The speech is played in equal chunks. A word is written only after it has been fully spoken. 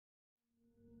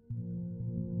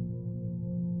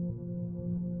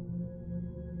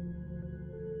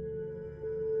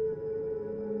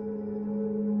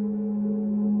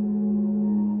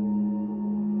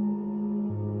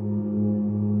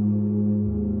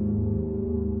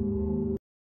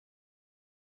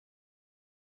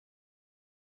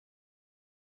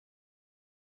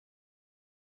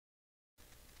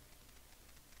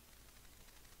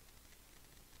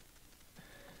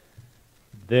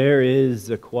There is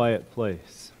a quiet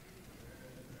place.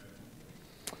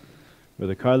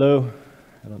 Brother Carlo,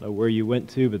 I don't know where you went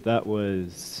to, but that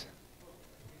was...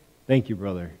 Thank you,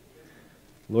 brother.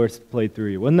 The Lord played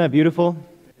through you. Wasn't that beautiful?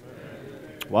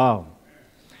 Wow.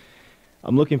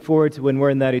 I'm looking forward to when we're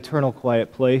in that eternal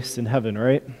quiet place in heaven,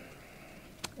 right?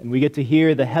 And we get to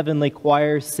hear the heavenly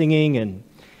choir singing and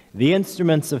the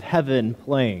instruments of heaven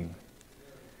playing.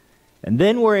 And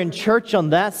then we're in church on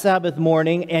that Sabbath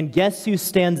morning, and guess who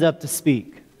stands up to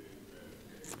speak?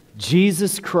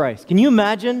 Jesus Christ. Can you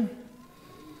imagine?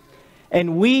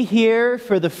 And we hear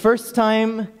for the first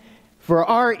time for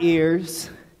our ears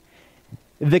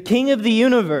the King of the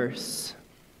universe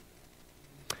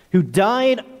who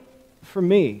died for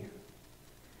me,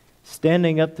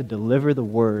 standing up to deliver the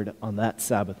word on that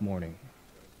Sabbath morning.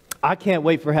 I can't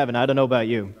wait for heaven. I don't know about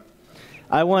you.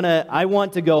 I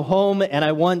want to go home and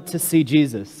I want to see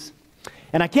Jesus.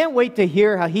 And I can't wait to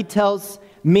hear how he tells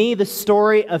me the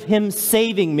story of him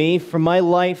saving me from my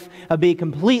life of being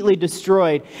completely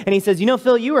destroyed. And he says, you know,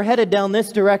 Phil, you were headed down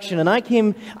this direction, and I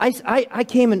came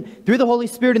and through the Holy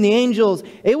Spirit and the angels.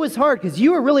 It was hard because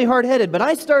you were really hard-headed, but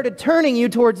I started turning you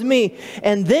towards me.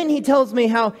 And then he tells me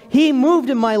how he moved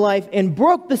in my life and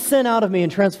broke the sin out of me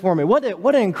and transformed me. What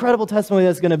an incredible testimony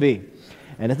that's going to be.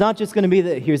 And it's not just going to be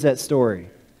that here's that story.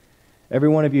 Every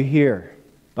one of you here,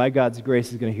 by God's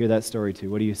grace, is going to hear that story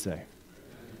too. What do you say?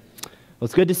 Well,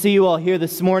 it's good to see you all here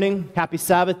this morning. Happy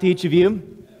Sabbath to each of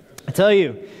you. I tell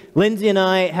you, Lindsay and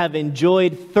I have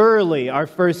enjoyed thoroughly our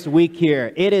first week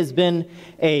here. It has been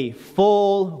a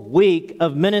full week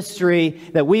of ministry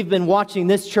that we've been watching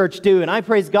this church do, and I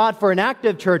praise God for an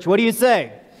active church. What do you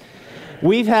say?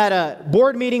 We've had a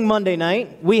board meeting Monday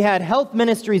night. We had health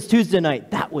ministries Tuesday night.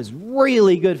 That was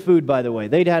really good food, by the way.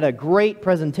 They'd had a great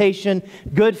presentation,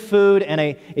 good food, and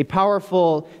a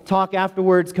powerful talk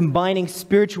afterwards, combining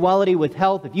spirituality with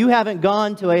health. If you haven't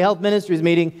gone to a health ministries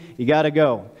meeting, you got to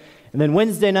go. And then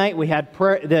Wednesday night, we had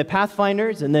the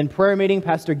Pathfinders, and then prayer meeting.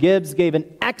 Pastor Gibbs gave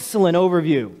an excellent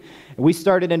overview. And we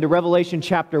started into Revelation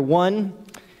chapter 1.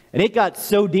 And it got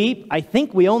so deep, I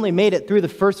think we only made it through the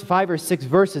first 5 or 6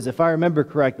 verses, if I remember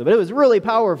correctly. But it was really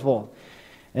powerful.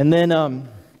 And then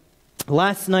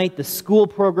last night, the school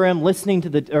program,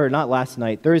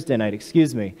 Thursday night,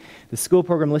 excuse me. The school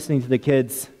program listening to the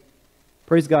kids.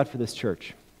 Praise God for this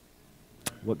church,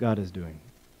 what God is doing.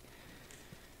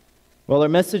 Well, our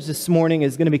message this morning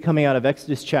is going to be coming out of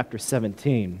Exodus chapter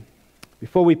 17.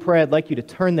 Before we pray, I'd like you to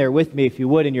turn there with me, if you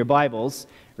would, in your Bibles.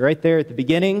 Right there at the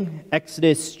beginning,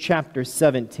 Exodus chapter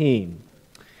 17.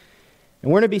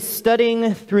 And we're going to be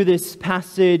studying through this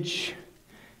passage.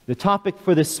 The topic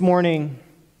for this morning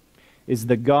is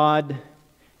the God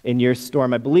in your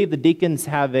storm. I believe the deacons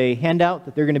have a handout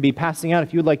that they're going to be passing out,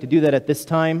 if you would like to do that at this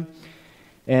time.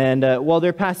 And while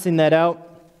they're passing that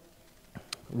out,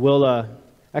 we'll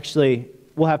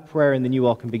have prayer, and then you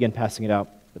all can begin passing it out.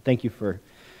 But thank you for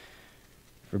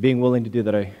being willing to do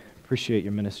that. I appreciate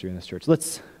your ministry in this church.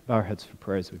 Let's bow our heads for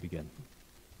prayer as we begin.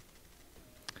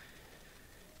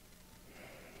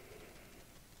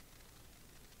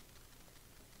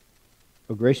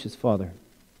 Oh, gracious Father,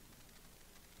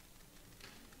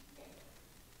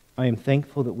 I am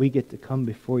thankful that we get to come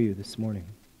before you this morning,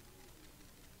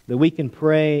 that we can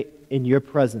pray in your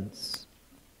presence.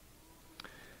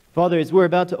 Father, as we're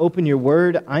about to open your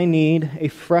word, I need a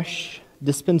fresh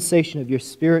dispensation of your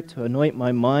Spirit to anoint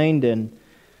my mind and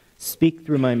speak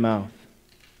through my mouth.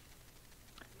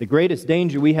 The greatest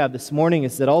danger we have this morning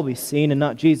is that I'll be seen and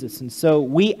not Jesus. And so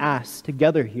we ask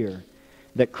together here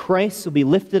that Christ will be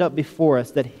lifted up before us,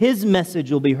 that his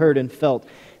message will be heard and felt,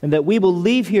 and that we will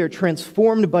leave here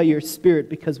transformed by your Spirit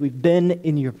because we've been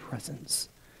in your presence.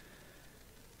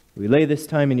 We lay this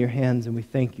time in your hands and we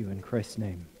thank you in Christ's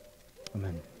name.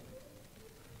 Amen.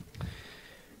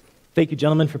 Thank you,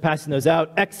 gentlemen, for passing those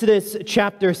out. Exodus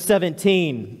chapter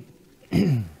 17.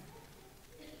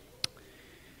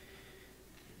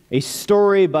 A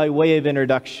story by way of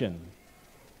introduction.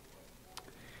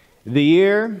 The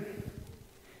year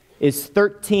is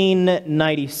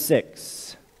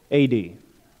 1396 AD.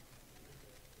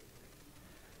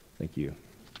 Thank you,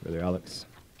 Brother Alex.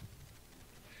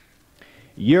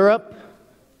 Europe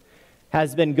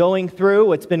has been going through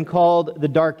what's been called the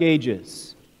Dark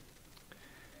Ages.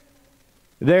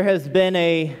 There has been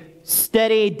a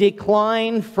steady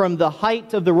decline from the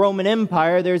height of the Roman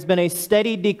Empire. There's been a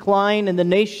steady decline in the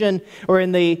nation or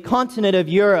in the continent of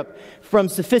Europe from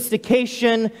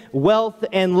sophistication, wealth,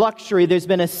 and luxury. There's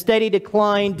been a steady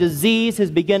decline. Disease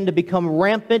has begun to become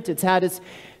rampant. It's had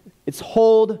its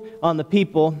hold on the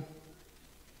people.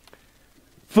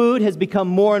 Food has become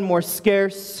more and more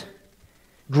scarce.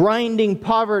 grinding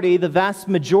poverty. The vast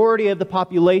majority of the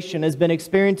population has been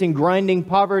experiencing grinding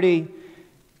poverty.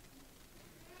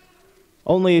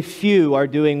 Only a few are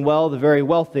doing well, the very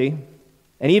wealthy.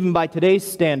 And even by today's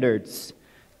standards,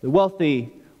 the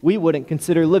wealthy, we wouldn't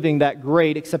consider living that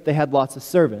great, except they had lots of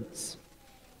servants.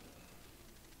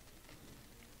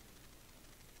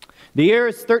 The year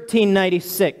is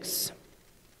 1396.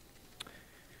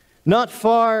 Not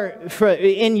far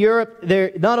in Europe,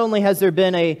 there not only has there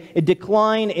been a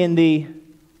decline in the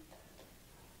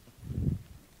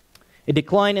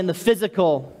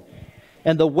physical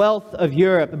and the wealth of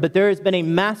Europe, but there has been a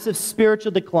massive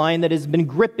spiritual decline that has been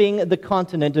gripping the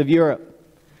continent of Europe.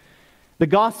 The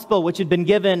gospel, which had been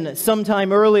given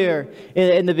sometime earlier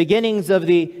in the beginnings of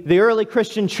the early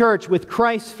Christian church with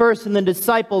Christ first and the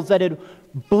disciples, that had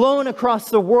blown across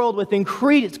the world with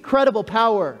incredible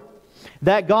power,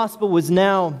 that gospel was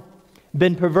now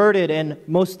been perverted and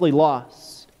mostly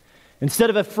lost. Instead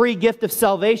of a free gift of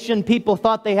salvation, people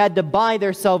thought they had to buy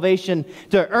their salvation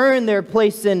to earn their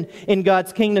place in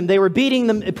God's kingdom. They were beating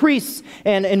them. Priests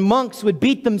and monks would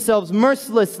beat themselves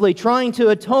mercilessly, trying to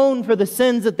atone for the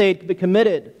sins that they had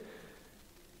committed.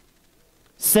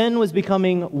 Sin was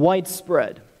becoming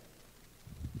widespread.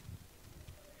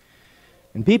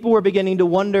 And people were beginning to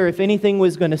wonder if anything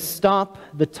was going to stop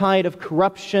the tide of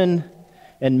corruption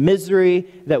and misery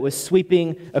that was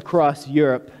sweeping across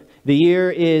Europe. The year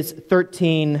is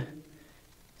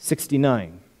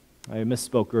 1369. I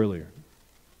misspoke earlier.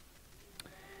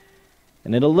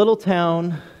 And in a little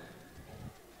town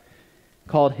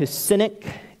called Husinec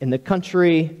in the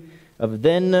country of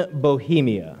then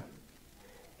Bohemia,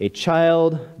 a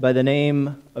child by the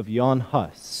name of Jan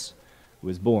Hus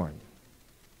was born.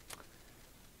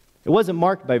 It wasn't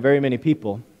marked by very many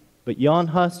people, but Jan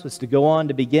Hus was to go on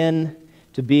to begin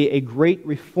to be a great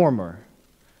reformer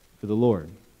for the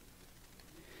Lord.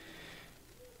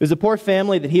 It was a poor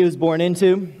family that he was born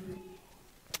into,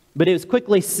 but it was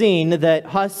quickly seen that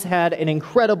Hus had an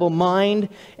incredible mind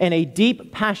and a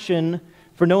deep passion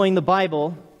for knowing the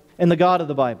Bible and the God of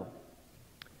the Bible.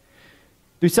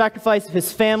 Through sacrifice of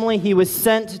his family, he was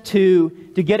sent to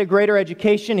get a greater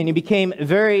education, and he became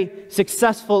very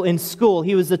successful in school.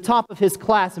 He was the top of his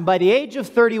class, and by the age of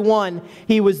 31,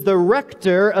 he was the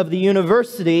rector of the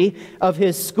university of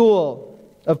his school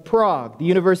of Prague, the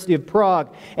University of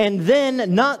Prague. And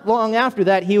then, not long after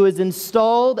that, he was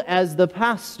installed as the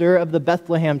pastor of the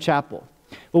Bethlehem Chapel.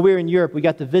 Well, we were in Europe. We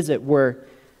got to visit where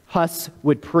Hus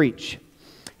would preach.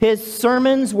 His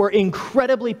sermons were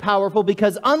incredibly powerful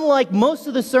because, unlike most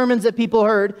of the sermons that people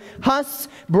heard, Hus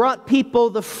brought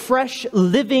people the fresh,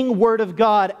 living Word of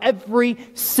God every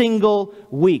single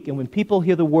week. And when people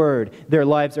hear the Word, their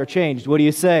lives are changed. What do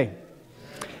you say?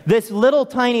 This little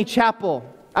tiny chapel,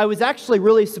 I was actually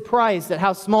really surprised at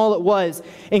how small it was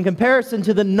in comparison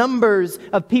to the numbers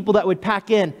of people that would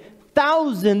pack in.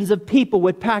 Thousands of people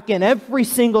would pack in every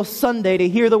single Sunday to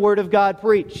hear the Word of God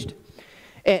preached.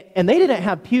 And they didn't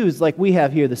have pews like we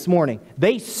have here this morning.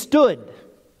 They stood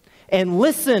and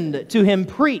listened to him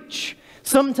preach,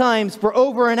 sometimes for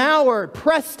over an hour,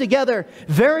 pressed together,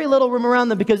 very little room around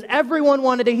them, because everyone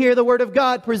wanted to hear the Word of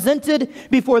God presented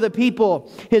before the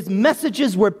people. His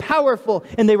messages were powerful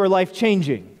and they were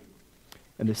life-changing.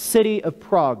 And the city of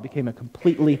Prague became a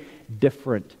completely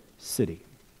different city.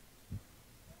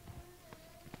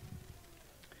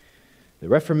 The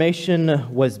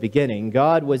Reformation was beginning.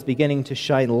 God was beginning to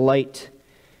shine light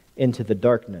into the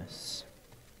darkness.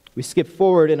 We skip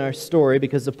forward in our story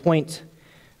because the point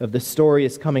of the story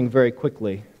is coming very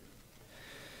quickly.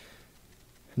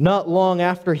 Not long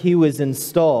after he was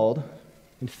installed,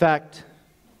 in fact,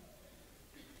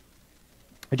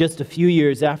 just a few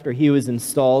years after he was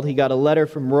installed, he got a letter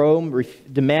from Rome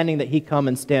demanding that he come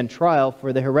and stand trial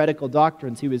for the heretical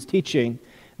doctrines he was teaching,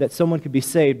 that someone could be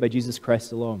saved by Jesus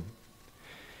Christ alone.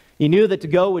 He knew that to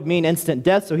go would mean instant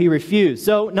death, so he refused.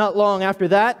 So not long after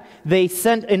that, they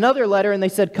sent another letter and they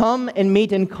said, come and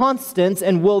meet in Constance,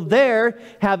 and we'll there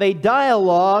have a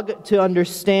dialogue to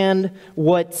understand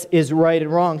what is right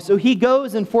and wrong. So he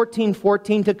goes in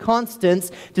 1414 to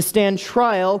Constance to stand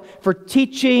trial for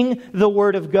teaching the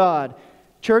Word of God.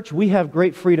 Church, we have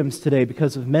great freedoms today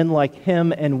because of men like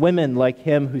him and women like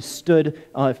him who stood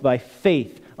by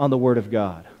faith on the Word of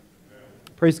God.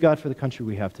 Praise God for the country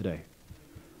we have today.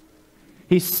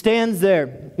 He stands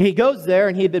there. He goes there,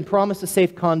 and he had been promised a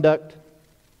safe conduct.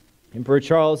 Emperor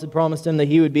Charles had promised him that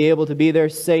he would be able to be there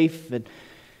safe. But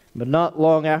not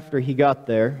long after he got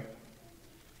there,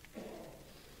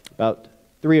 about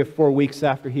 3 or 4 weeks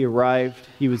after he arrived,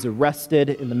 he was arrested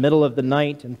in the middle of the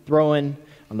night and thrown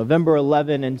on November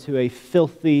 11 into a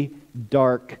filthy,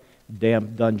 dark,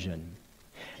 damp dungeon.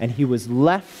 and he was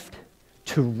left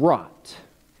to rot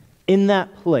in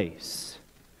that place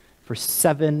for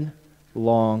 7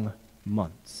 long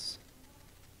months.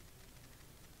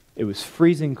 It was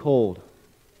freezing cold.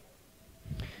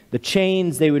 The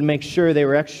chains, they would make sure they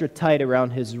were extra tight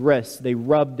around his wrists. They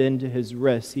rubbed into his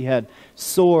wrists. He had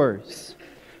sores.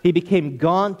 He became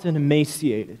gaunt and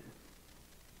emaciated.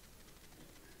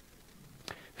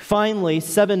 Finally,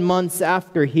 7 months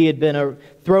after he had been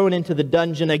thrown into the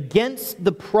dungeon against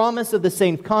the promise of the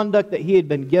same conduct that he had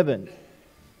been given,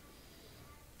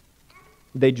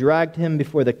 they dragged him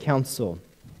before the council.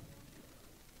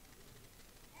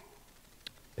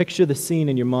 Picture the scene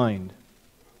in your mind.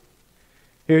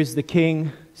 Here's the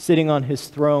king sitting on his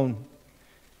throne.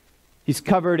 He's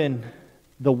covered in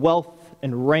the wealth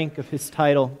and rank of his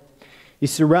title.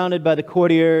 He's surrounded by the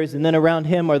courtiers, and then around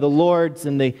him are the lords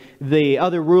and the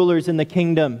other rulers in the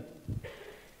kingdom.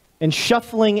 And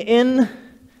shuffling in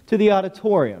to the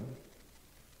auditorium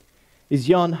is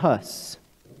Jan Hus.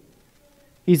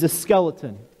 He's a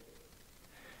skeleton.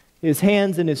 His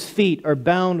hands and his feet are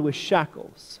bound with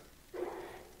shackles.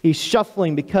 He's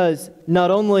shuffling because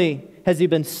not only has he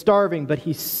been starving, but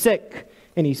he's sick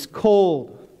and he's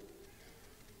cold.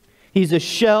 He's a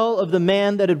shell of the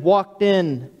man that had walked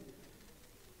in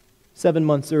 7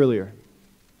 months earlier.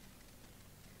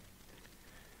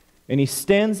 And he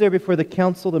stands there before the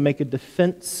council to make a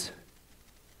defense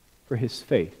for his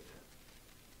faith.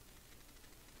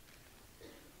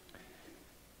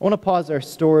 I want to pause our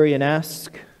story and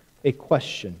ask a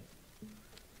question.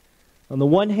 On the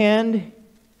one hand,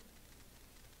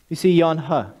 you see Jan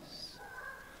Hus.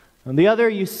 On the other,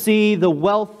 you see the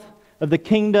wealth of the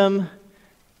kingdom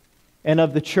and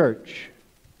of the church.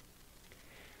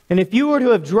 And if you were to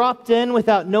have dropped in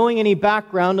without knowing any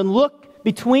background and looked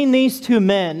between these two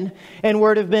men and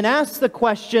were to have been asked the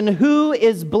question, who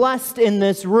is blessed in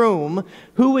this room,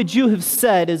 who would you have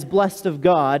said is blessed of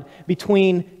God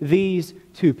between these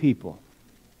two people?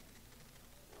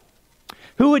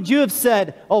 Who would you have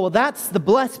said, oh, well, that's the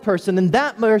blessed person, and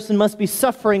that person must be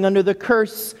suffering under the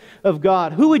curse of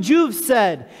God? Who would you have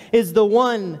said is the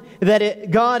one that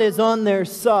God is on their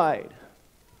side?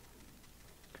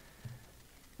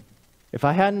 If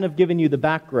I hadn't have given you the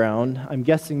background, I'm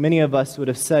guessing many of us would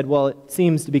have said, well, it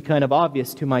seems to be kind of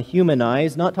obvious to my human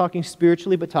eyes, not talking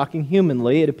spiritually, but talking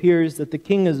humanly. It appears that the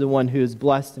king is the one who is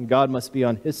blessed and God must be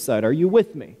on his side. Are you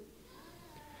with me?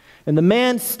 And the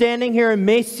man standing here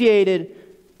emaciated,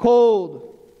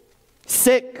 cold,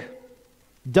 sick,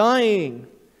 dying,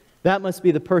 that must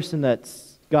be the person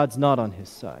that's God's not on his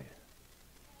side.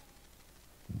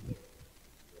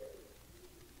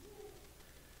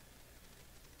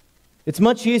 It's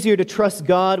much easier to trust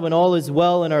God when all is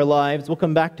well in our lives. We'll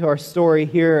come back to our story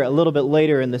here a little bit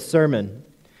later in the sermon.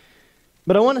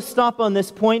 But I want to stop on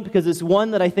this point because it's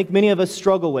one that I think many of us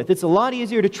struggle with. It's a lot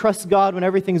easier to trust God when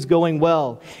everything's going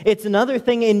well. It's another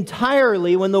thing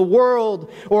entirely when the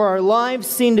world or our lives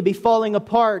seem to be falling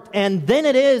apart. And then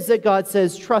it is that God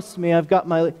says, trust me, I've got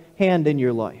my hand in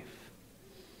your life.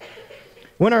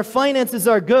 When our finances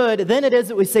are good, then it is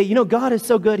that we say, you know, God is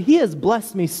so good. He has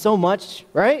blessed me so much,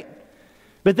 right?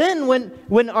 But then when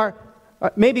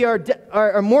maybe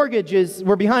our mortgages,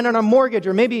 we're behind on our mortgage,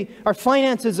 or maybe our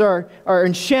finances are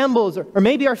in shambles, or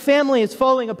maybe our family is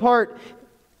falling apart,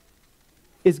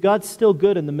 is God still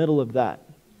good in the middle of that?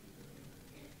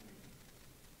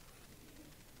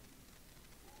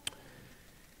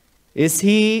 Is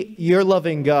He your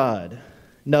loving God,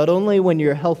 not only when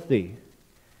you're healthy,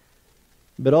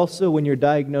 but also when you're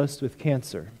diagnosed with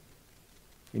cancer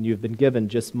and you've been given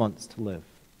just months to live?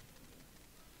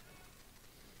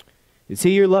 Is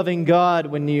He your loving God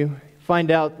when you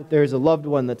find out that there's a loved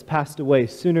one that's passed away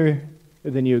sooner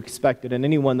than you expected? And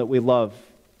anyone that we love,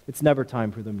 it's never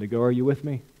time for them to go. Are you with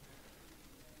me?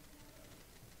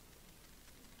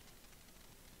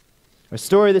 Our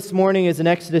story this morning is in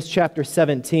Exodus chapter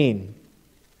 17.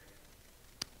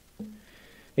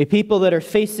 A people that are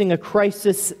facing a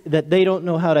crisis that they don't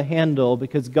know how to handle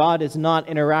because God is not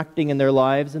interacting in their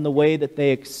lives in the way that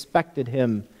they expected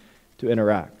Him to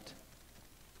interact.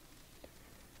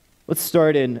 Let's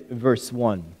start in verse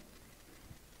 1.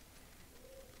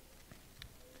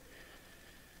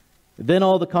 Then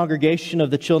all the congregation of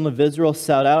the children of Israel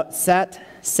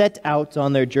set out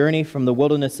on their journey from the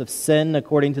wilderness of Sin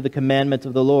according to the commandment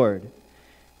of the Lord,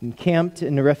 and camped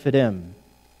in Rephidim.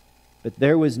 But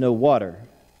there was no water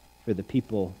for the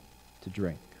people to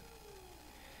drink.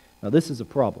 Now this is a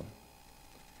problem.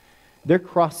 They're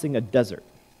crossing a desert.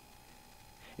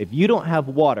 If you don't have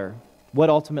water, what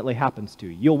ultimately happens to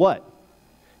you? You'll what?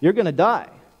 You're going to die.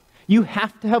 You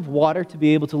have to have water to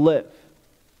be able to live.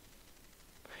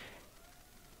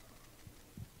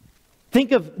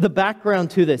 Think of the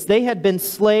background to this. They had been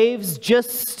slaves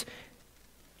just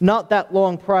not that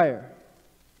long prior.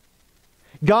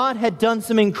 God had done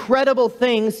some incredible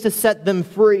things to set them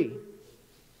free.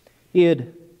 He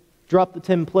had dropped the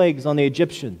 10 plagues on the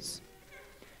Egyptians.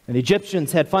 And the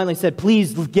Egyptians had finally said,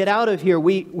 please get out of here.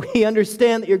 We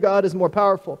understand that your God is more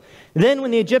powerful. Then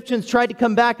when the Egyptians tried to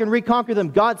come back and reconquer them,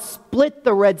 God split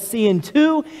the Red Sea in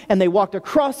two, and they walked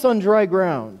across on dry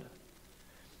ground.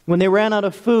 When they ran out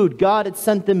of food, God had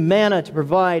sent them manna to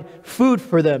provide food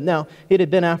for them. Now, it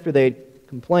had been after they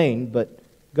complained, but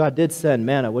God did send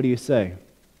manna. What do you say?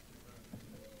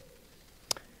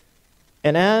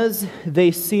 And as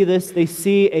they see this, they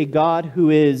see a God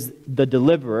who is the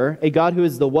deliverer. A God who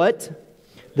is the what?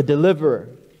 The deliverer.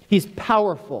 He's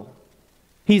powerful.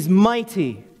 He's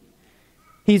mighty.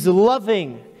 He's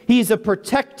loving. He's a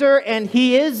protector, and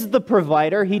He is the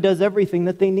provider. He does everything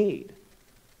that they need.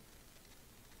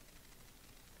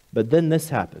 But then this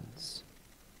happens.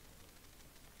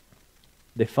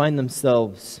 They find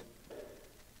themselves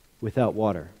without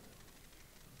water.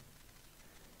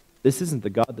 This isn't the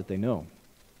God that they know.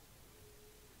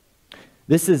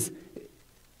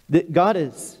 God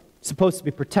is supposed to be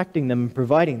protecting them and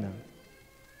providing them.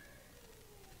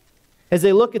 As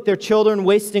they look at their children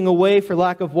wasting away for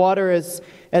lack of water,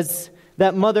 as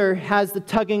that mother has the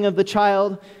tugging of the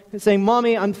child, saying,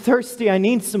 Mommy, I'm thirsty, I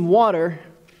need some water.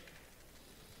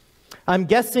 I'm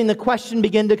guessing the question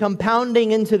began to come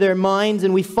pounding into their minds,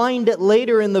 and we find it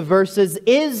later in the verses,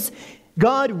 is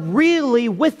God really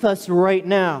with us right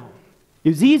now? It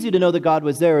was easy to know that God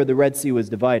was there or the Red Sea was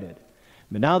divided.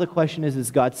 But now the question is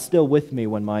God still with me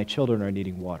when my children are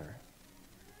needing water?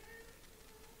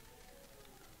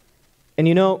 And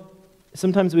you know,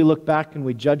 sometimes we look back and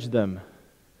we judge them.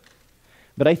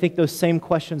 But I think those same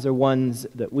questions are ones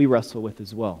that we wrestle with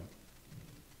as well.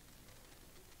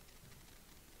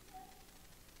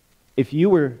 If you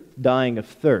were dying of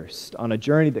thirst on a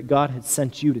journey that God had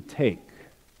sent you to take,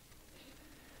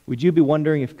 would you be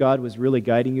wondering if God was really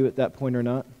guiding you at that point or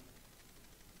not?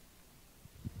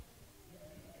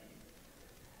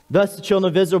 Thus the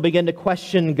children of Israel began to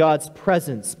question God's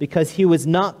presence because He was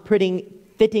not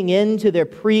fitting into their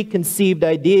preconceived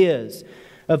ideas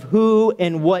of who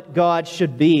and what God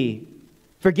should be.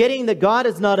 Forgetting that God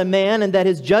is not a man and that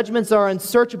His judgments are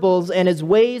unsearchable and His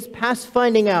ways past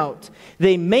finding out,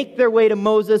 they make their way to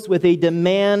Moses with a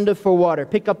demand for water.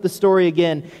 Pick up the story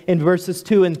again in verses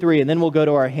 2 and 3, and then we'll go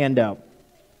to our handout.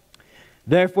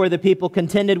 Therefore the people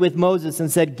contended with Moses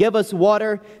and said, Give us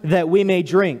water that we may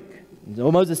drink.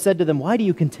 So Moses said to them, Why do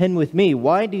you contend with me?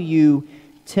 Why do you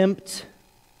tempt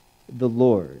the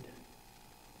Lord?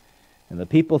 And the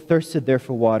people thirsted there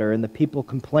for water, and the people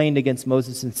complained against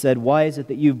Moses and said, Why is it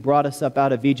that you've brought us up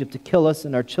out of Egypt to kill us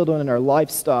and our children and our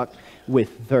livestock with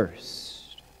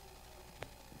thirst?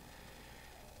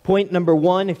 Point number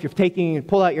one, if you're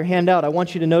pull out your handout, I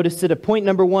want you to notice that point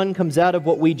number one comes out of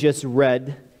what we just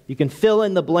read. You can fill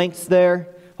in the blanks there.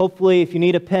 Hopefully, if you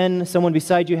need a pen, someone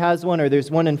beside you has one, or there's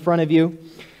one in front of you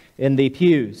in the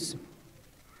pews.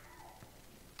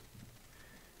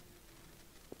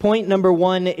 Point number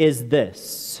one is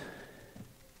this.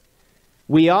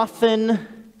 We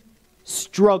often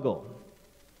struggle.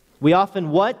 We often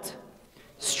what?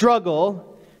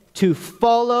 Struggle to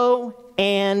follow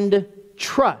and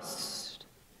trust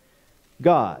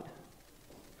God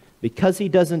because He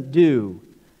doesn't do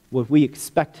what we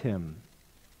expect Him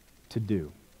to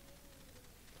do.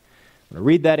 I'm going to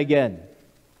read that again.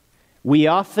 We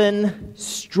often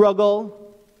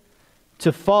struggle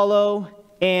to follow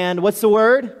and what's the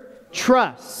word?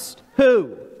 Trust.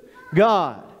 Who?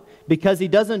 God. Because He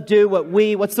doesn't do what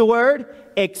we, what's the word?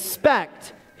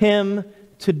 Expect Him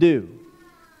to do.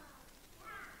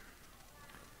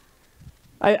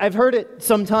 I've heard it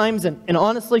sometimes, and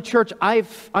honestly, church,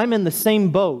 I'm in the same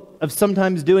boat of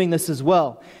sometimes doing this as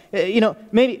well. You know,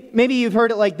 maybe you've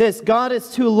heard it like this. God is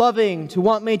too loving to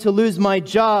want me to lose my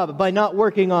job by not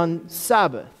working on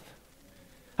Sabbath.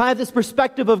 I have this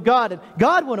perspective of God, and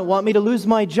God wouldn't want me to lose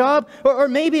my job. Or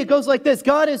maybe it goes like this.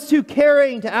 God is too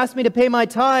caring to ask me to pay my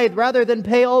tithe rather than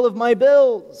pay all of my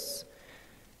bills.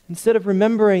 Instead of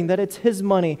remembering that it's His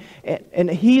money, and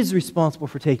He's responsible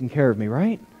for taking care of me,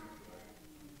 right?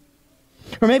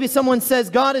 Or maybe someone says,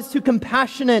 God is too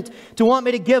compassionate to want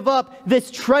me to give up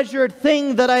this treasured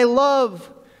thing that I love.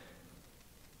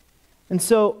 And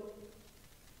so,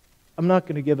 I'm not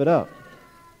going to give it up.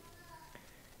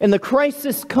 And the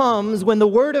crisis comes when the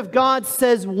Word of God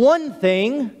says one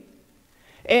thing,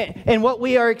 and what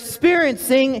we are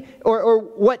experiencing, or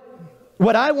what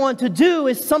I want to do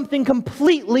is something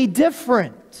completely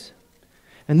different.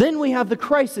 And then we have the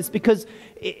crisis, because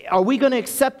are we going to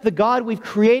accept the God we've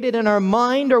created in our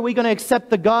mind, or are we going to accept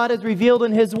the God as revealed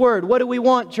in His Word? What do we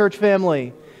want, church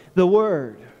family? The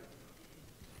Word.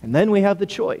 And then we have the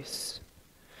choice.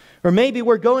 Or maybe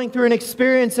we're going through an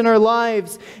experience in our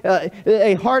lives,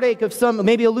 a heartache of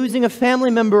maybe losing a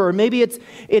family member, or maybe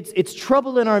it's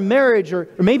trouble in our marriage, or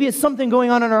maybe it's something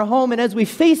going on in our home. And as we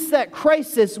face that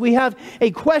crisis, we have a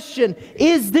question: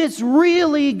 is this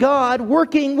really God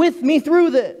working with me through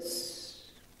this?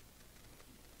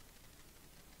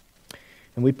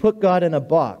 And we put God in a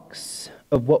box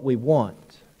of what we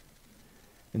want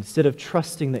instead of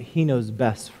trusting that He knows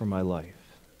best for my life.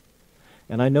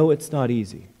 And I know it's not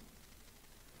easy.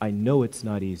 I know it's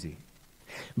not easy.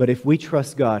 But if we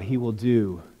trust God, He will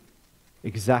do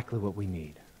exactly what we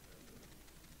need.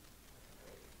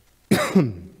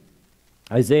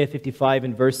 Isaiah 55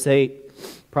 and verse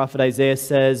 8, Prophet Isaiah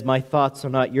says, "My thoughts are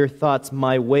not your thoughts,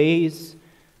 my ways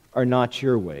are not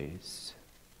your ways."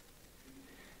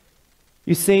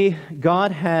 You see,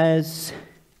 God has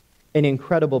an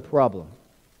incredible problem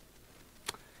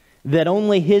that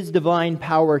only His divine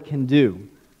power can do.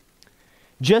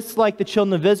 Just like the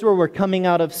children of Israel were coming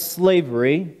out of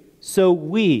slavery, so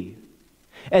we,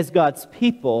 as God's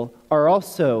people, are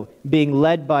also being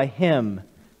led by Him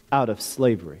out of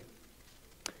slavery.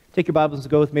 Take your Bibles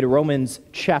and go with me to Romans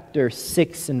chapter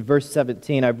 6 and verse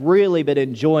 17. I've really been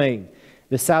enjoying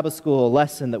the Sabbath school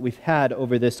lesson that we've had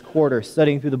over this quarter,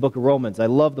 studying through the book of Romans. I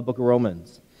love the book of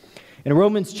Romans. In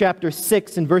Romans chapter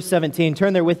 6 and verse 17,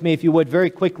 turn there with me if you would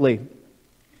very quickly.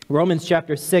 Romans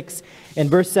chapter 6 and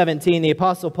verse 17, the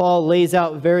Apostle Paul lays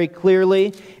out very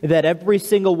clearly that every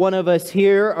single one of us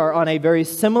here are on a very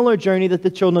similar journey that the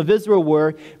children of Israel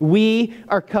were. We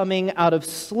are coming out of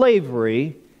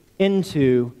slavery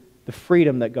into the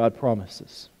freedom that God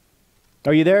promises.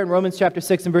 Are you there in Romans chapter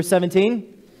 6 and verse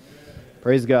 17?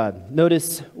 Praise God.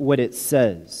 Notice what it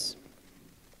says.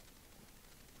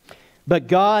 But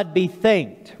God be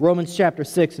thanked, Romans chapter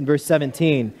 6 and verse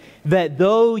 17, that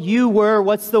though you were,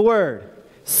 what's the word?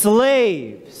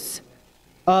 Slaves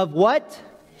of what?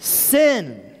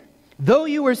 Sin. Though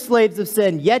you were slaves of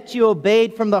sin, yet you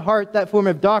obeyed from the heart that form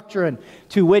of doctrine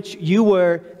to which you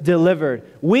were delivered.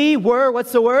 We were,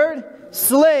 what's the word?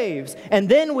 Slaves. And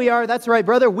then we are, that's right,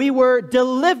 brother, we were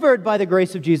delivered by the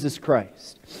grace of Jesus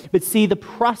Christ. But see, the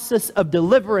process of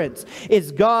deliverance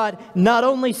is God not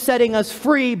only setting us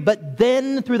free, but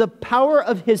then through the power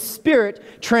of His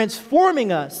Spirit,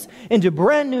 transforming us into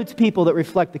brand new people that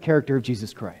reflect the character of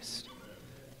Jesus Christ.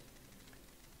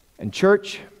 And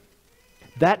church,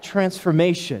 that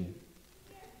transformation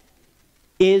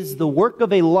is the work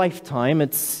of a lifetime.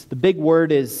 The big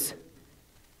word is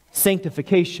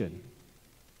sanctification.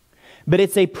 But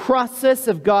it's a process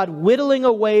of God whittling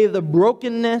away the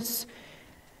brokenness,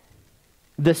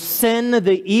 the sin,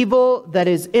 the evil that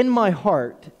is in my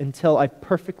heart until I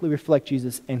perfectly reflect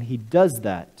Jesus. And He does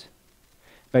that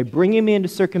by bringing me into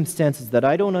circumstances that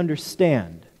I don't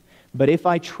understand, but if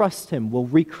I trust Him, will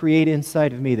recreate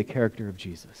inside of me the character of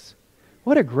Jesus.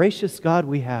 What a gracious God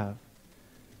we have.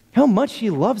 How much He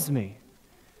loves me.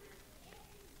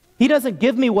 He doesn't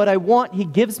give me what I want, He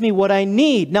gives me what I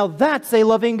need. Now that's a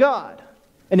loving God.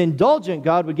 An indulgent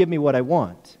God would give me what I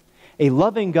want. A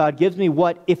loving God gives me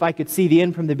what, if I could see the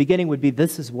end from the beginning, would be,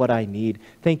 this is what I need.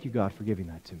 Thank you, God, for giving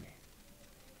that to me.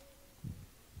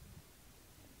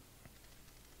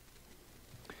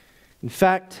 In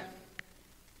fact,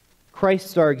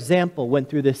 Christ, our example, went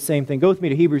through this same thing. Go with me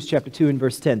to Hebrews chapter 2 and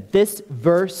verse 10. This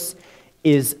verse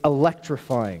is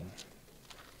electrifying.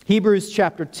 Hebrews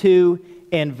chapter 2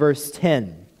 and verse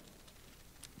 10.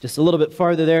 Just a little bit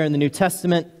farther there in the New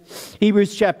Testament.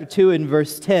 Hebrews chapter 2 and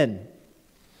verse 10.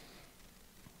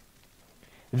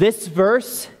 This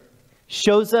verse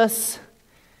shows us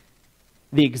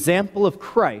the example of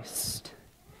Christ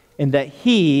in that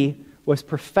He was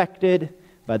perfected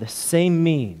by the same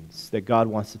means that God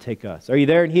wants to take us. Are you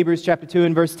there in Hebrews chapter 2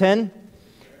 and verse 10?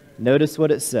 Notice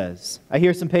what it says. I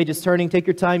hear some pages turning. Take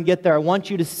your time, get there. I want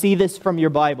you to see this from your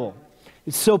Bible.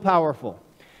 It's so powerful.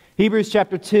 Hebrews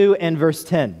chapter 2 and verse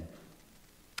 10.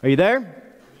 Are you there?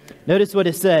 Notice what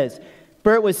it says.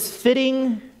 For it was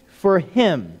fitting for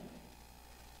Him,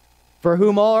 for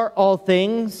whom are all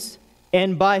things,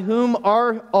 and by whom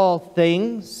are all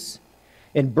things,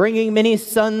 in bringing many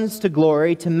sons to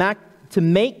glory, to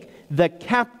make the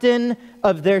captain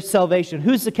of their salvation.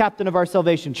 Who's the captain of our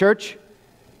salvation, church?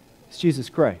 It's Jesus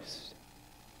Christ.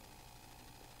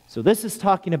 So this is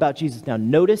talking about Jesus. Now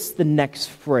notice the next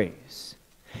phrase.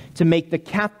 To make the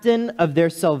captain of their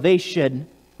salvation,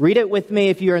 read it with me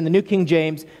if you're in the New King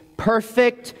James,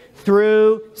 perfect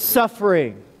through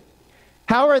suffering.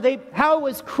 How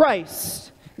was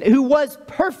Christ who was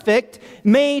perfect,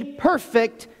 made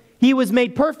perfect. He was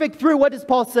made perfect through, what does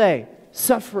Paul say?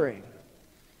 Suffering.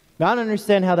 Now, I don't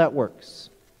understand how that works.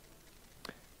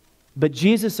 But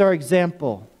Jesus, our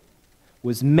example,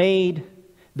 was made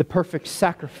the perfect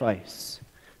sacrifice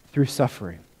through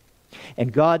suffering.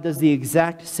 And God does the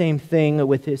exact same thing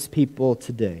with His people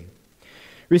today.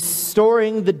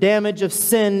 Restoring the damage of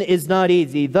sin is not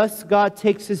easy. Thus, God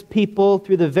takes His people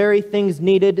through the very things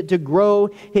needed to grow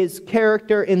His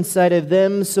character inside of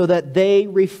them so that they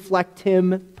reflect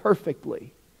Him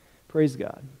perfectly. Praise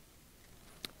God.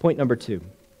 Point number 2.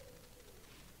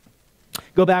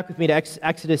 Go back with me to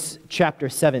Exodus chapter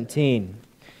 17.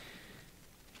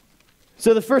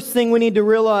 So the first thing we need to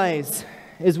realize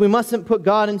is we mustn't put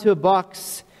God into a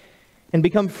box and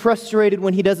become frustrated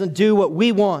when He doesn't do what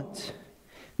we want,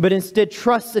 but instead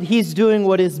trust that He's doing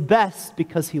what is best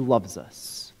because He loves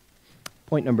us.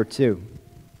 Point number 2.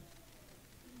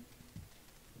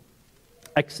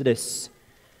 Exodus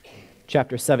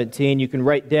chapter 17. You can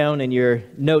write down in your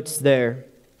notes there.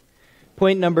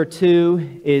 Point number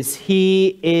 2 is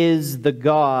He is the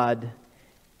God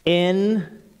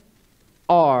in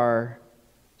our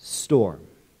storm.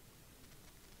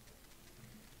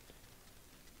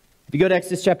 If you go to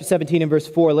Exodus chapter 17 and verse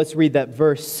 4, let's read that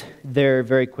verse there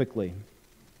very quickly.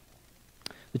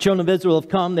 The children of Israel have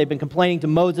come. They've been complaining to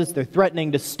Moses. They're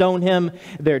threatening to stone him.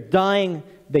 They're dying,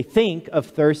 they think, of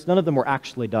thirst. None of them were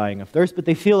actually dying of thirst, but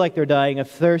they feel like they're dying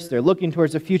of thirst. They're looking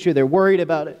towards the future. They're worried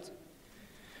about it.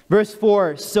 Verse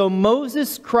 4, so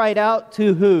Moses cried out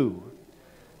to who?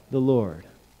 The Lord.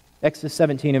 Exodus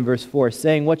 17 and verse 4,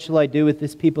 saying, what shall I do with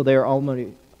this people? They are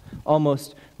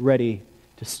almost ready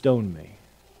to stone me.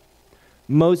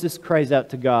 Moses cries out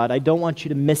to God, I don't want you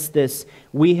to miss this.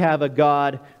 We have a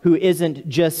God who isn't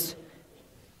just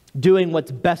doing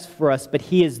what's best for us, but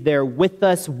He is there with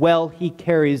us while He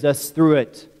carries us through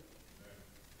it.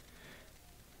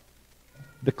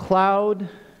 The cloud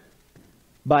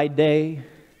by day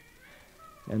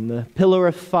and the pillar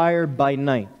of fire by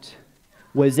night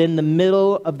was in the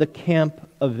middle of the camp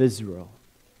of Israel,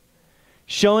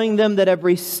 showing them that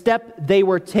every step they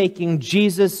were taking,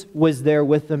 Jesus was there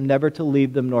with them, never to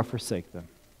leave them nor forsake them.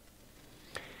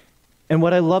 And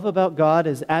what I love about God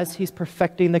is as He's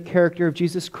perfecting the character of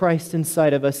Jesus Christ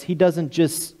inside of us, He doesn't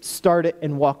just start it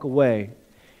and walk away.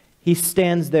 He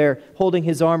stands there holding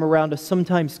His arm around us,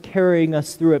 sometimes carrying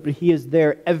us through it, but He is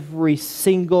there every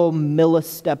single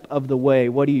millistep of the way.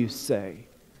 What do you say?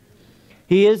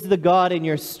 He is the God in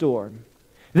your storm.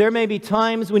 There may be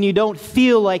times when you don't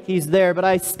feel like He's there, but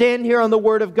I stand here on the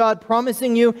Word of God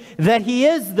promising you that He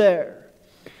is there.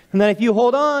 And that if you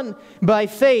hold on by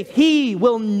faith, He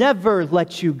will never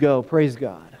let you go. Praise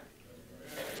God.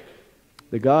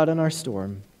 The God in our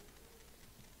storm.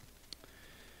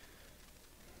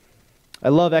 I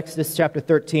love Exodus chapter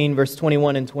 13, verse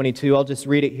 21 and 22. I'll just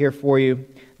read it here for you.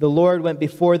 The Lord went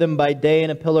before them by day in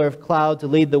a pillar of cloud to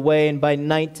lead the way, and by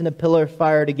night in a pillar of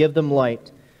fire to give them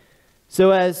light,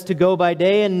 so as to go by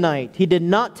day and night. He did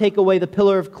not take away the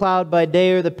pillar of cloud by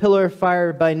day or the pillar of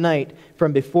fire by night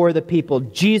from before the people.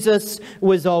 Jesus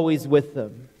was always with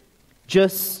them.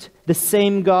 Just the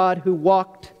same God who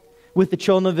walked with the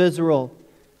children of Israel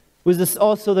was this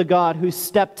also the God who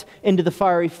stepped into the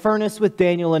fiery furnace with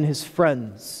Daniel and his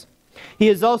friends. He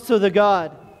is also the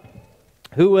God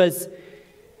who was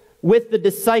with the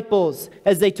disciples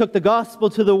as they took the gospel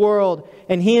to the world.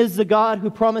 And He is the God who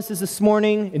promises this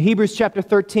morning in Hebrews chapter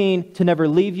 13 to never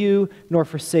leave you nor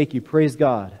forsake you. Praise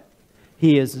God.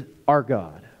 He is our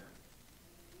God.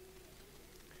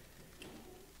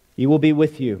 He will be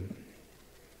with you.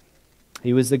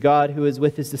 He was the God who was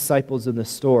with His disciples in the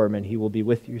storm, and He will be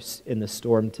with you in the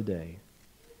storm today.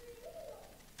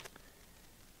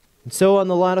 And so on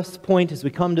the last point, as we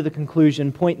come to the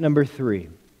conclusion, point number 3.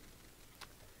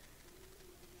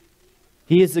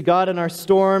 He is the God in our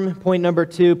storm, point number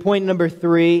 2. Point number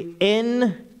 3,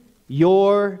 in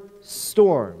your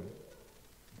storm.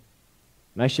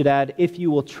 And I should add, if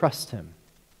you will trust Him,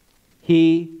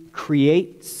 He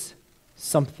creates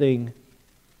something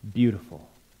beautiful.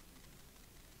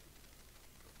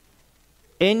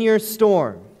 In your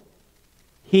storm,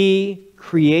 He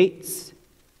creates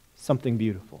something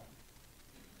beautiful.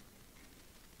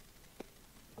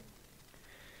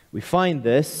 We find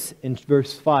this in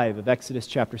verse 5 of Exodus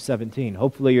chapter 17.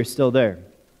 Hopefully you're still there.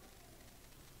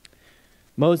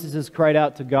 Moses has cried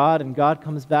out to God, and God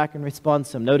comes back and responds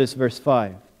to him. Notice verse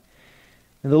 5.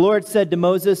 And the Lord said to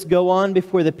Moses, go on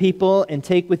before the people and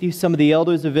take with you some of the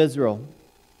elders of Israel.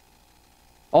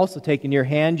 Also take in your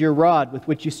hand your rod with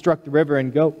which you struck the river,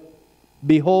 and go.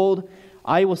 Behold,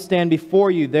 I will stand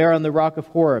before you there on the rock of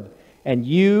Horeb, and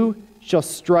you shall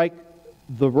strike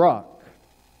the rock.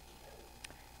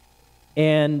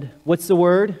 And what's the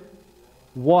word?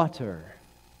 Water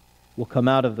will come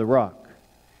out of the rock,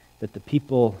 that the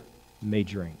people may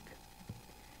drink.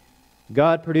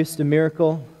 God produced a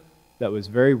miracle that was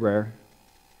very rare.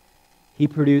 He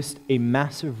produced a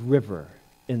massive river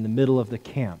in the middle of the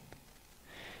camp.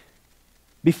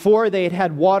 Before, they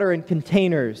had water in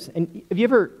containers. And have you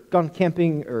ever gone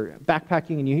camping or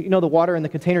backpacking and you know the water in the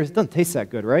containers? It doesn't taste that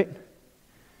good, right?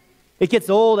 It gets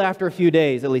old after a few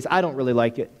days, at least. I don't really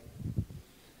like it.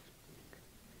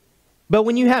 But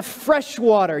when you have fresh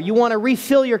water, you want to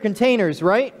refill your containers,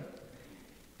 right?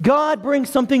 God brings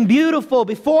something beautiful.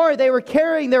 Before, they were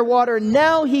carrying their water.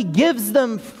 Now He gives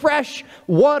them fresh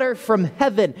water from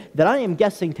heaven that I am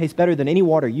guessing tastes better than any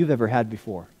water you've ever had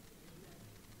before.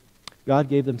 God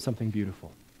gave them something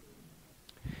beautiful.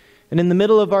 And in the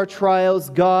middle of our trials,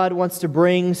 God wants to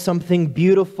bring something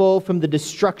beautiful from the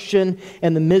destruction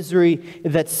and the misery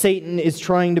that Satan is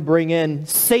trying to bring in.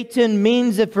 Satan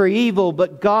means it for evil,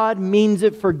 but God means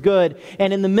it for good.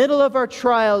 And in the middle of our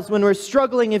trials, when we're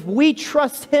struggling, if we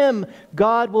trust Him,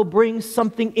 God will bring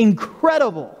something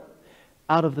incredible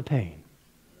out of the pain.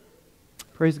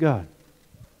 Praise God.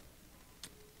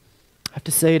 I have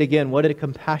to say it again. What a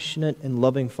compassionate and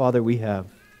loving Father we have.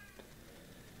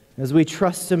 As we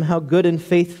trust Him, how good and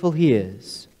faithful He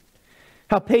is.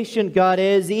 How patient God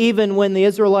is, even when the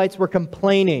Israelites were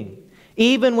complaining,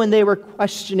 even when they were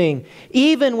questioning,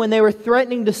 even when they were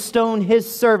threatening to stone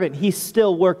His servant, He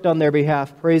still worked on their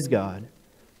behalf. Praise God.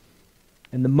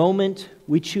 And the moment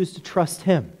we choose to trust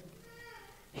Him,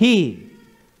 He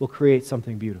will create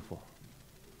something beautiful.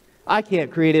 I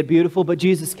can't create it beautiful, but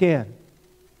Jesus can.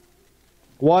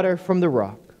 Water from the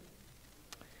rock.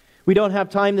 We don't have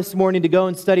time this morning to go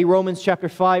and study Romans chapter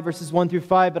 5, verses 1 through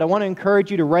 5, but I want to encourage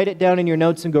you to write it down in your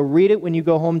notes and go read it when you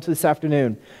go home this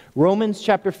afternoon. Romans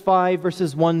chapter 5,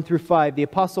 verses 1 through 5. The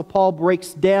Apostle Paul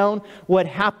breaks down what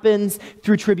happens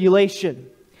through tribulation.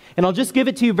 And I'll just give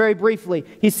it to you very briefly.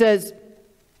 He says,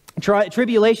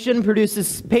 tribulation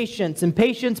produces patience, and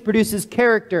patience produces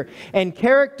character, and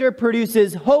character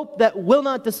produces hope that will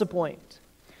not disappoint.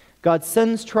 God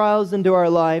sends trials into our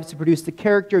lives to produce the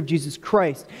character of Jesus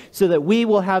Christ so that we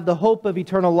will have the hope of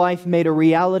eternal life made a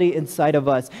reality inside of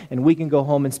us, and we can go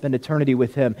home and spend eternity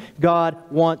with Him. God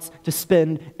wants to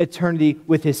spend eternity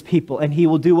with His people, and He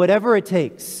will do whatever it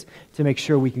takes to make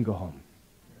sure we can go home.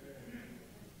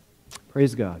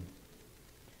 Praise God.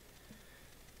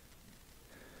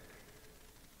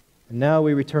 And now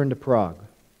we return to Prague.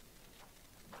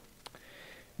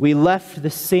 We left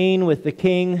the scene with the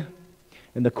king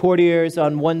and the courtiers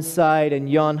on one side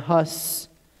and Jan Hus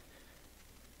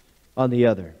on the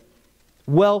other.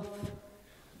 Wealth,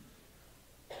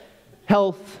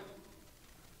 health,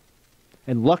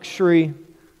 and luxury,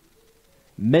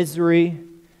 misery,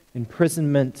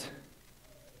 imprisonment,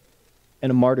 and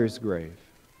a martyr's grave.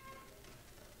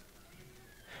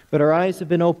 But our eyes have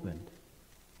been opened,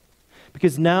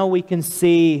 because now we can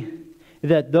see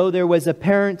that though there was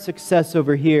apparent success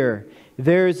over here,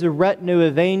 there is a retinue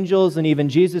of angels and even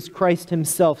Jesus Christ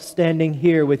Himself standing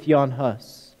here with Jan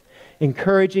Hus,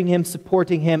 encouraging him,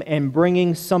 supporting him, and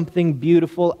bringing something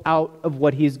beautiful out of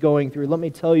what he's going through. Let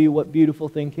me tell you what beautiful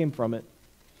thing came from it.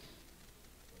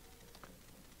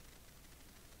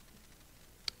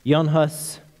 Jan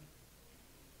Hus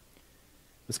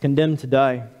was condemned to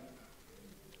die.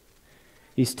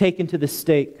 He's taken to the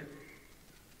stake.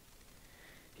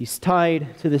 He's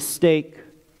tied to the stake.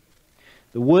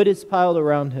 The wood is piled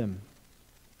around him,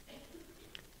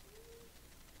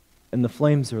 and the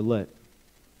flames are lit.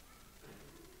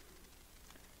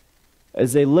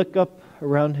 As they lick up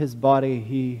around his body,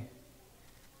 he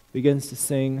begins to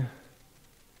sing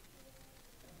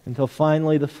until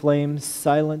finally the flames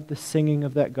silence the singing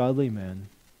of that godly man,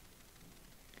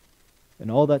 and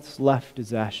all that's left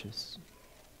is ashes.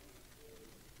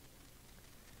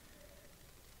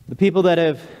 The people that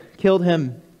have killed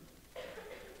him,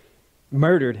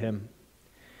 murdered him,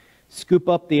 scoop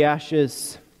up the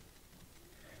ashes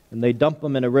and they dump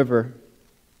them in a river.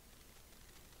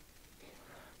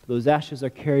 Those ashes are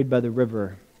carried by the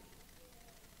river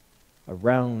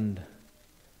around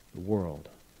the world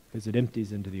because it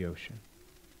empties into the ocean.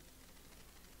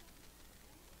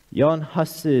 Jan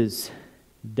Hus's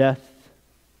death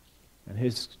and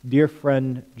his dear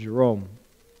friend Jerome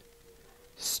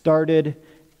started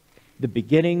the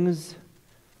beginnings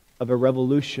of a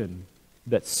revolution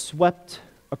that swept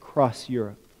across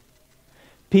Europe.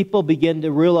 People began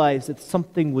to realize that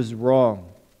something was wrong,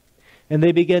 and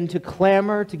they began to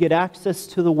clamor to get access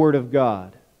to the Word of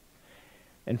God.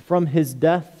 And from his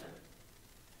death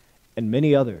and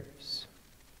many others,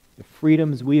 the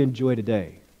freedoms we enjoy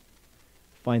today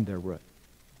find their root.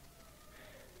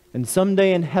 And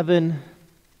someday in heaven,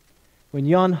 when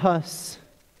Jan Hus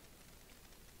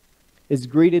is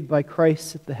greeted by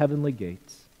Christ at the heavenly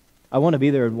gates, I want to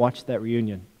be there and watch that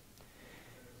reunion.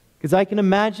 Because I can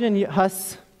imagine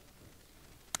Hus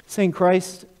saying,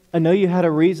 Christ, I know you had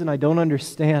a reason I don't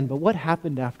understand, but what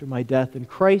happened after my death? And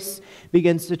Christ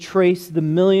begins to trace the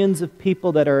millions of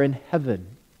people that are in heaven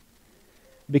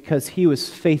because he was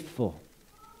faithful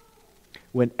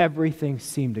when everything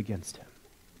seemed against him.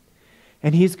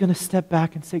 And he's going to step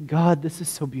back and say, God, this is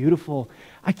so beautiful.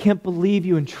 I can't believe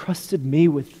you entrusted me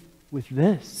with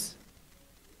this.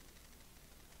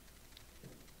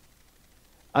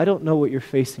 I don't know what you're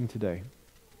facing today.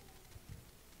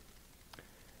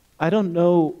 I don't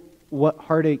know what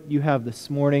heartache you have this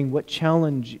morning, what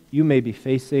challenge you may be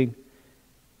facing,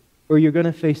 or you're going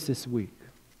to face this week.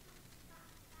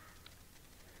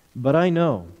 But I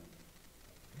know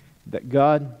that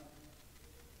God,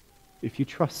 if you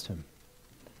trust him,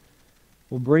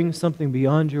 will bring something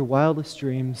beyond your wildest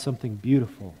dreams, something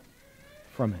beautiful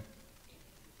from it.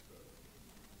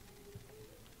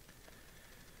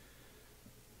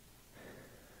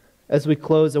 As we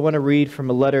close, I want to read from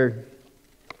a letter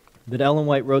that Ellen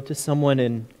White wrote to someone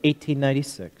in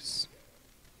 1896.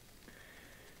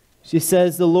 She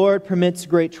says, the Lord permits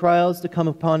great trials to come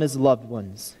upon his loved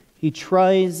ones. He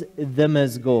tries them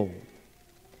as gold.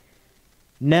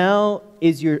 Now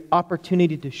is your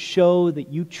opportunity to show that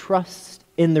you trust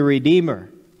in the Redeemer.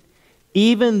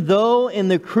 Even though in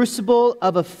the crucible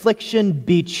of affliction,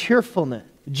 be cheerful,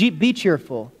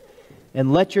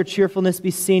 and let your cheerfulness be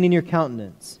seen in your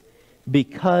countenance,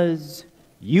 because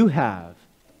you have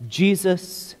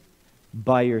Jesus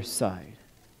by your side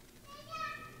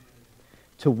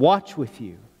to watch with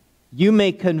you. You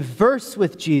may converse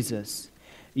with Jesus.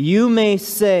 You may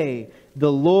say,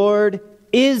 the Lord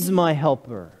is my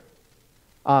helper.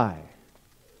 I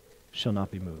shall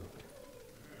not be moved.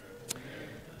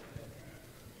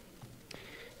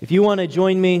 If you want to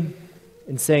join me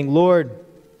in saying, Lord,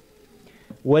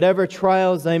 whatever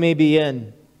trials I may be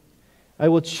in, I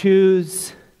will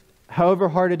choose, however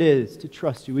hard it is, to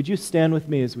trust you. Would you stand with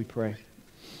me as we pray?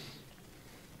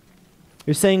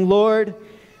 You're saying, Lord,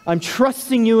 I'm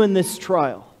trusting you in this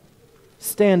trial.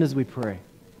 Stand as we pray.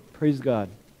 Praise God.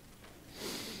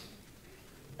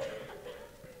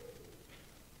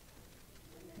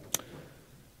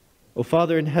 Oh,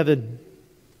 Father in heaven,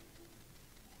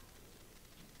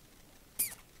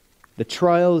 the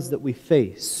trials that we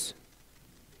face,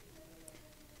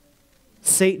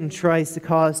 Satan tries to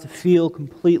cause to feel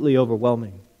completely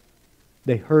overwhelming.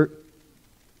 They hurt.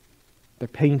 They're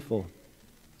painful.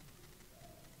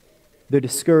 They're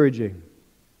discouraging.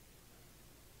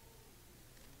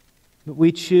 But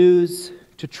we choose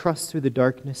to trust through the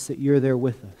darkness that you're there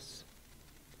with us.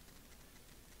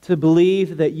 To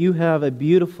believe that you have a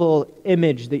beautiful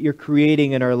image that you're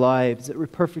creating in our lives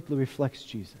that perfectly reflects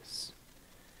Jesus.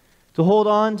 To hold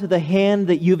on to the hand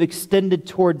that you've extended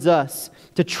towards us,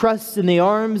 to trust in the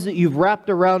arms that you've wrapped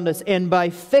around us, and by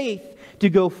faith to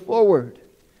go forward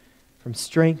from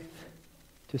strength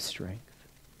to strength.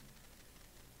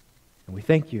 And we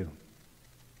thank you.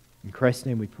 In Christ's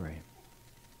name we pray.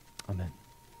 Amen.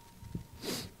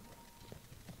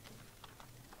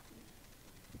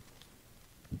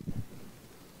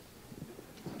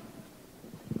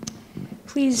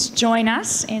 Please join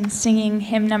us in singing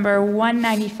hymn number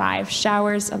 195,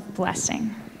 Showers of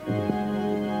Blessing.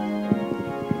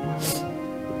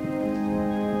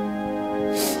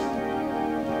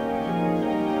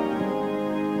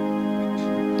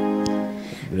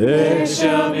 There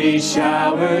shall be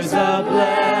showers of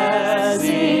blessing.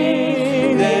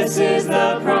 This is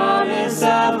the promise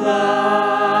of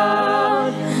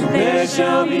love. There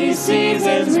shall be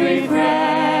seasons refreshing,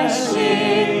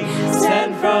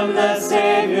 sent from the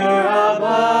Savior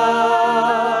above.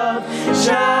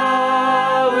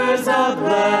 Showers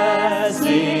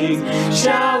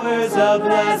of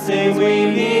blessing we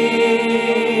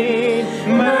need.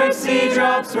 Mercy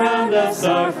drops round us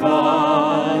are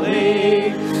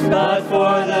falling, but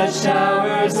for the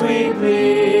showers we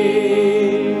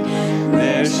plead.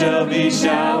 There shall be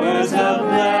showers of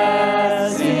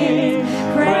blessing,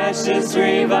 precious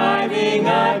reviving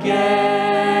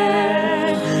again,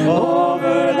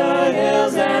 over the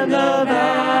hills and the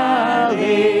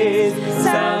valleys,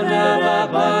 sound of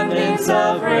abundance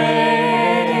of rain.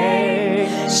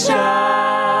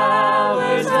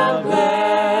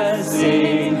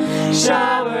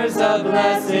 Showers of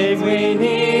blessing we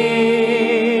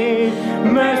need.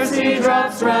 Mercy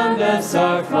drops drops round us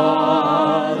are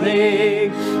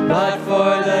falling, but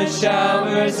for the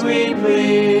showers we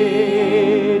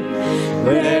plead.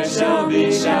 There shall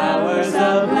be showers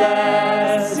of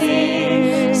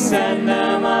blessing, send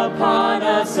them upon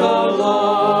us, O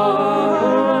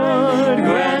Lord.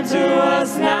 Grant to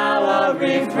us now a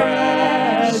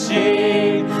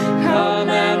refreshing, come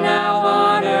and now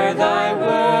honor thy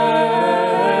word.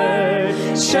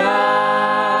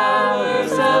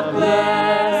 Showers of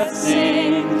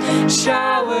blessing,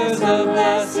 showers of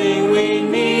blessing we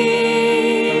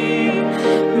need.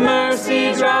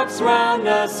 Mercy drops round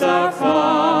us are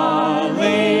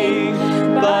falling,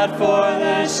 but for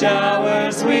the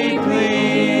showers we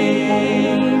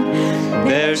plead.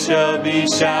 There shall be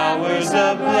showers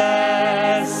of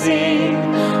blessing,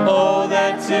 oh,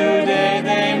 that today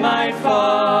they might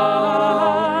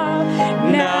fall.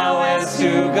 Now as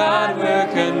to God we're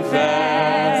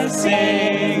confessing,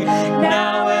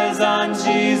 now as on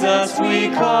Jesus we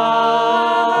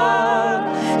call.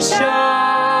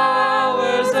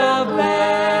 Showers of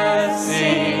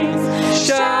blessings,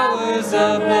 showers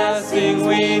of blessing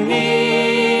we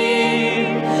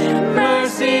need.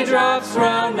 Mercy drops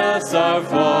round us are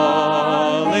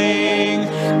falling,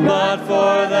 but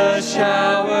for the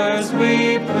showers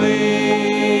we plead.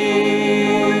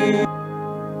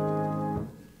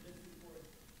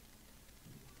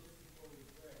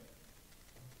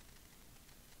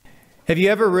 Have you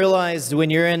ever realized when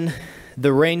you're in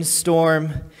the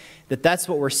rainstorm that that's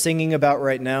what we're singing about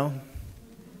right now?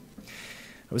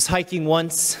 I was hiking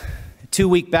once, a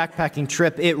 2-week backpacking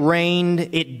trip. It rained,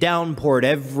 it downpoured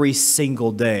every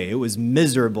single day. It was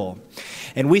miserable.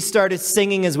 And we started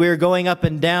singing as we were going up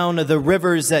and down the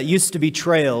rivers that used to be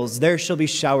trails, there shall be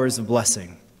showers of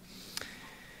blessing.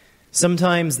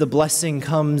 Sometimes the blessing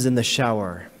comes in the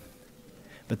shower,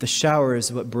 but the shower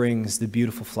is what brings the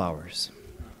beautiful flowers.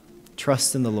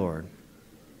 Trust in the Lord.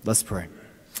 Let's pray.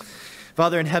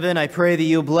 Father in heaven, I pray that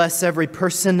you bless every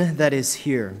person that is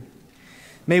here.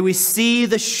 May we see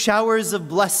the showers of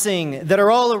blessing that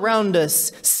are all around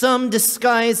us, some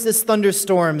disguised as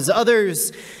thunderstorms,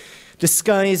 others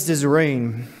disguised as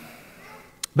rain.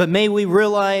 But may we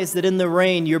realize that in the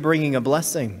rain you're bringing a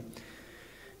blessing.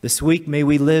 This week may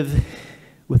we live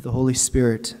with the Holy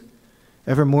Spirit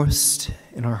evermost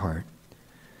in our heart.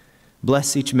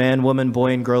 Bless each man, woman,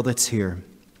 boy, and girl that's here.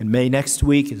 And may next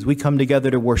week, as we come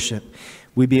together to worship,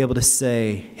 we be able to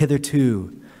say,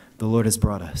 hitherto the Lord has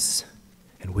brought us,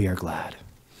 and we are glad.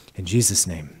 In Jesus'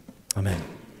 name, amen.